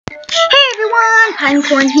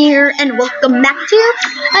Pinecorn here, and welcome back to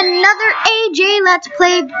another AJ Let's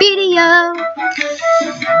Play video.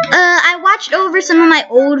 I watched over some of my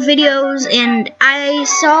old videos, and I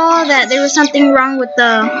saw that there was something wrong with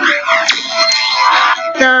the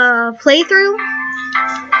playthrough.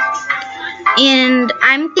 And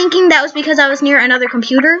I'm thinking that was because I was near another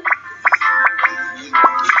computer.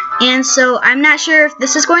 And so I'm not sure if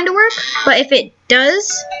this is going to work, but if it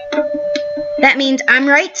does, that means I'm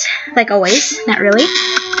right, like always, not really. But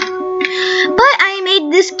I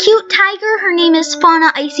made this cute tiger. Her name is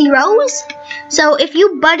Fauna Icy Rose. So if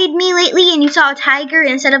you buddied me lately and you saw a tiger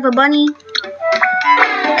instead of a bunny,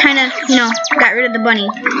 kind of, got rid of the bunny.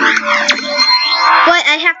 But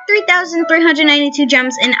I have 3,392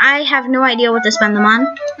 gems, and I have no idea what to spend them on.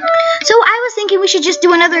 So I was thinking we should just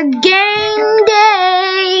do another game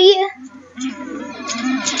day.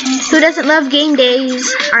 Who doesn't love game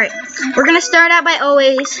days? Alright, we're going to start out by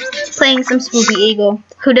always playing some Swoopy Eagle.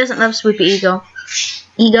 Who doesn't love Swoopy Eagle?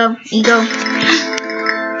 Ego.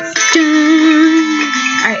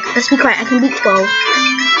 Alright, let's be quiet. I can beat 12.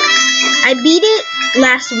 I beat it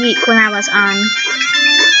last week when I was on.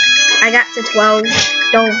 I got to 12.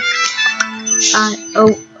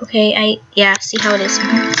 Oh, okay. Yeah, see how it is.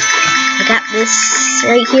 I got this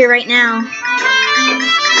right here, right now.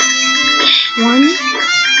 1,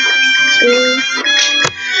 2.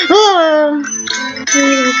 Oh, I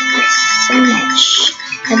like this so much.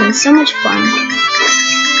 Having so much fun.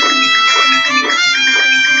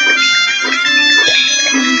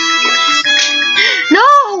 No,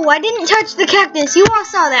 I didn't touch the cactus. You all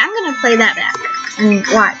saw that. I'm gonna play that back and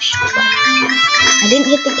watch. I didn't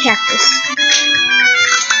hit the cactus.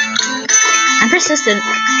 I'm persistent.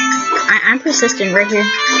 I'm persistent right here.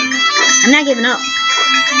 I'm not giving up.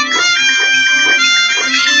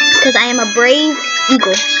 Because I am a brave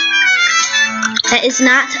eagle that is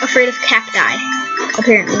not afraid of cacti,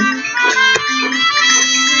 apparently.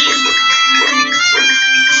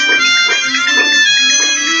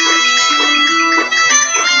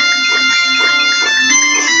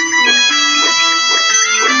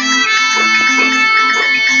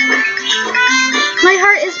 My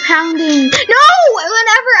heart is pounding. No!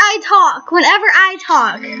 Whenever I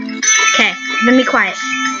talk. Okay, then be quiet.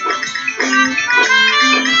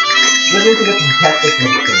 What is it from cactus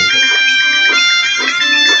mixture?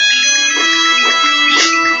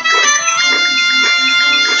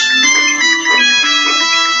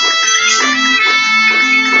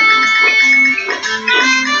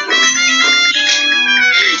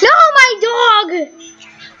 No, my dog!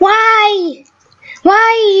 Why? Why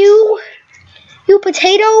you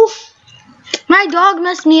potato? My dog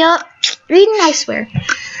messed me up. Reading, I swear.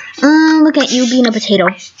 Look at you being a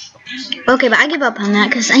potato. Okay, but I give up on that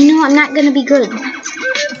because I know I'm not gonna be good.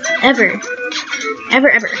 Ever.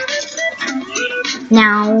 Ever.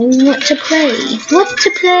 Now, what to play?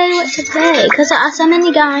 Because there are so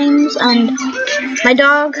many games, and my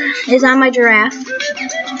dog is on my giraffe.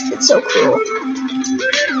 It's so cool.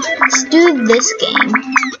 Let's do this game.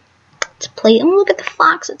 Let's play. Oh, look at the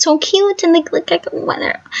fox. It's so cute, and they look like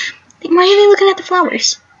weather. Why are they looking at the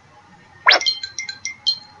flowers?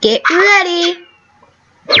 Get ready.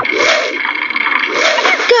 Go.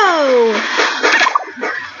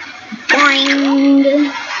 Boing.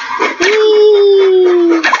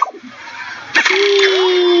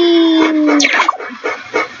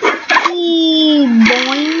 Whee.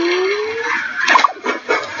 Boing.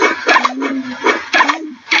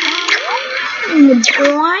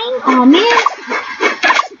 Boing. Oh man.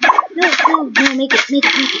 No, make it.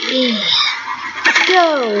 Yeah. Go.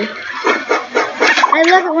 I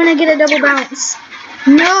love it when I get a double bounce.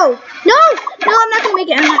 No, I'm not gonna make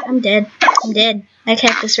it. I'm dead. That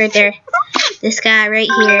cactus right there. This guy right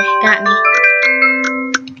here got me.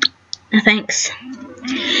 No thanks.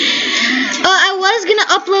 I was gonna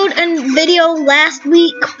upload a video last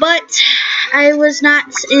week, but I was not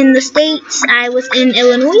in the States. I was in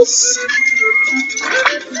Illinois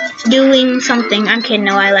doing something. I'm kidding.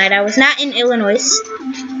 No, I lied. I was not in Illinois.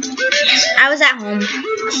 I was at home.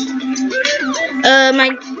 My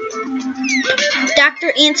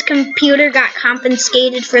Dr. Ant's computer got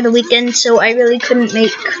confiscated for the weekend, so I really couldn't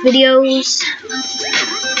make videos.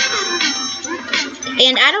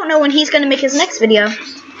 And I don't know when he's going to make his next video.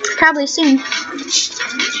 Probably soon.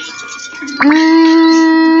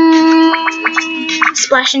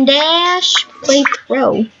 Splash and Dash, Play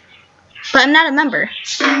Pro. But I'm not a member.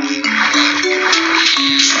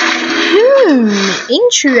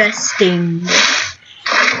 Interesting.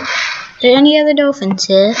 Are there any other dolphins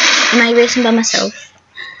here? Am I racing by myself?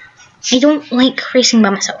 I don't like racing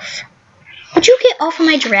by myself. Would you get off of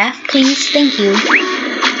my giraffe, please? Thank you.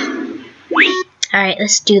 Alright,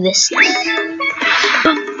 let's do this. Jump.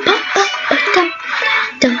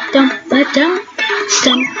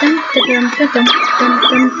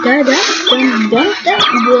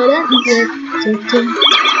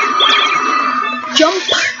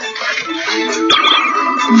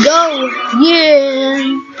 Go. Yeah.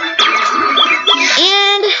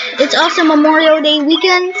 And it's also Memorial Day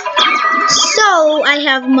weekend, so I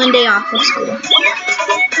have Monday off of school.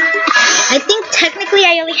 I think technically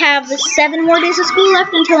I only have 7 more days of school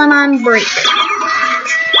left until I'm on break.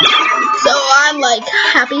 So I'm like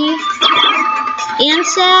happy and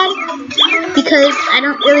sad because I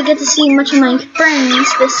don't really get to see much of my friends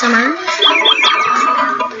this summer.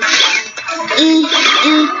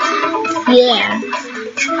 Yeah.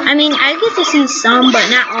 I mean, I get to see some, but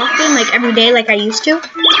not often, like every day like I used to.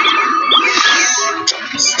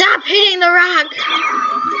 Stop hitting the rock!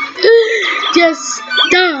 Just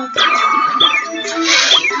stop!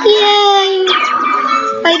 Yay!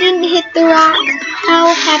 I didn't hit the rock.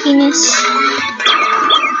 Oh, happiness.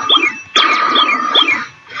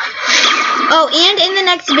 Oh, and in the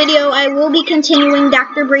next video, I will be continuing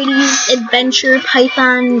Dr. Brady's adventure,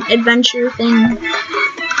 Python adventure thing.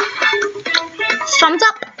 Thumbs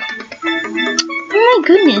up! Oh my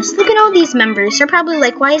goodness, look at all these members. They're probably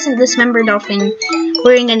like, why isn't this member dolphin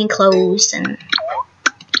wearing any clothes? And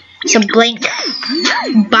it's a blank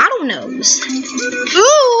bottlenose.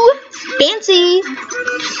 Ooh, fancy.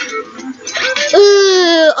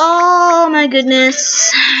 Ooh, oh my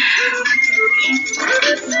goodness.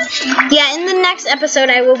 Yeah, in the next episode,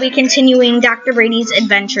 I will be continuing Dr. Brady's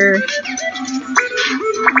adventure.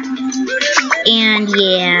 And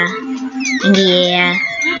yeah.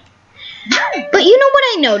 But you know what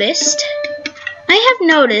I noticed? I have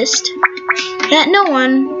noticed that no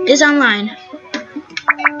one is online.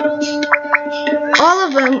 All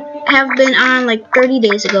of them have been on like 30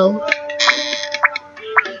 days ago.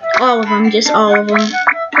 All of them, just all of them.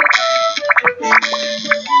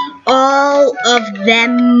 All of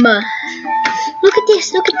them. Look at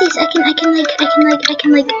this, look at this. I can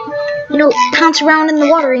like, you know, pounce around in the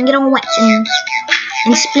water and get all wet and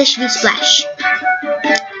splishly splash.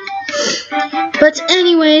 But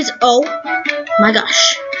anyways, oh my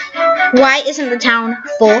gosh. Why isn't the town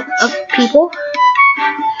full of people?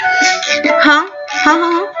 Huh?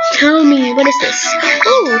 Tell me, what is this?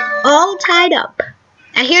 Oh, all tied up.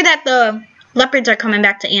 I hear that the leopards are coming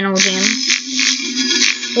back to Animal Jam.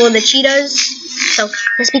 Well, the cheetahs. So,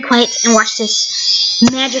 let's be quiet and watch this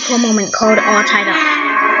magical moment called All Tied Up.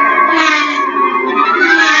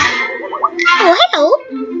 Oh, hello.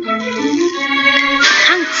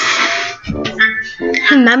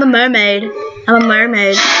 I'm a mermaid. I'm a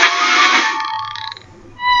mermaid.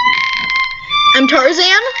 I'm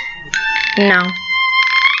Tarzan? No.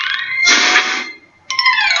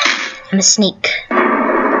 I'm a snake.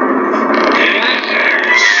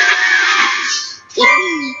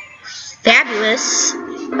 Fabulous.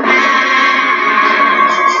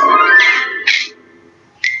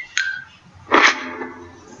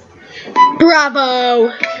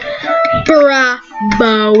 Bravo.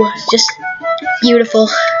 Bravo. Just beautiful.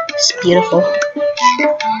 It's beautiful.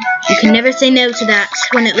 You can never say no to that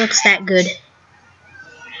when it looks that good.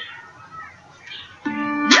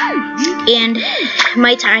 And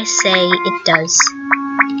might I say it does.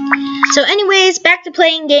 So anyways, back to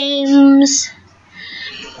playing games.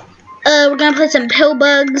 We're gonna play some pill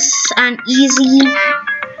bugs on easy.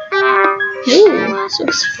 Ooh, this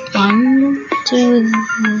looks fun. Do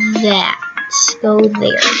that. Go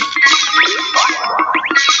there.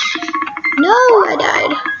 No, I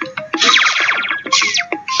died.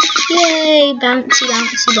 Yay, bouncy,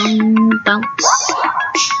 bouncy, bounce.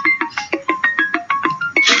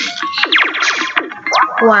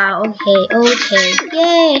 Wow, okay.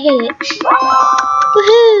 Yay, I hit it.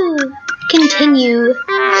 Woohoo! Continue.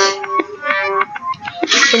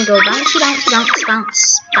 It's gonna go bouncy, bouncy, bounce,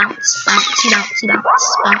 bounce, bounce, bouncy, bouncy, bounce,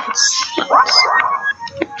 bounce,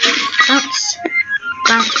 bounce. Bounce,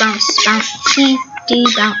 bounce, bounce, bouncy,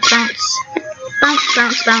 bounce, bounce. Bounce,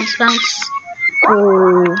 bounce, bounce, bounce.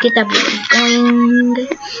 Oh, get that boy. Boing.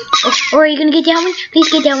 Oh, are you gonna get that one? Please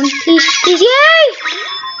get that one. Please, please, yay!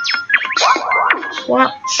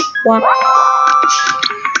 Wop, wop.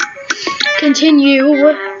 Continue.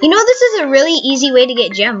 You know, this is a really easy way to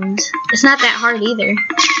get gems. It's not that hard either.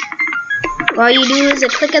 All you do is a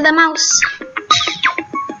click of the mouse.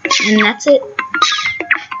 And that's it.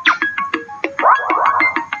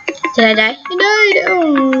 Did I die? I died. Oh,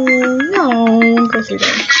 no. Go through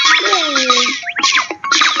there. Yay.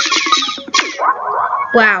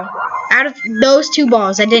 Wow. Out of those 2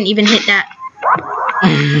 balls, I didn't even hit that.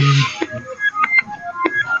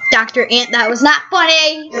 Dr. Ant, that was not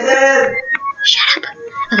funny. Shut up.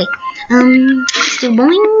 Okay. Let's do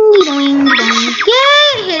boing, boing, boing.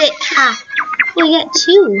 Yay! Hit it. Ha. We got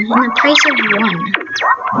 2 in the price of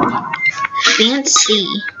 1. Fancy.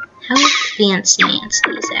 How fancy is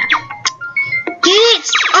that? Get it!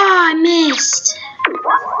 Oh, I missed.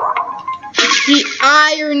 The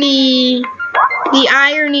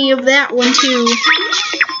irony of that one too.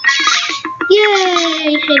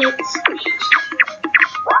 Yay! Hit it.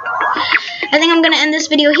 I think I'm gonna end this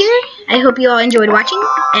video here. I hope you all enjoyed watching,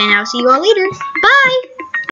 and I'll see you all later. Bye!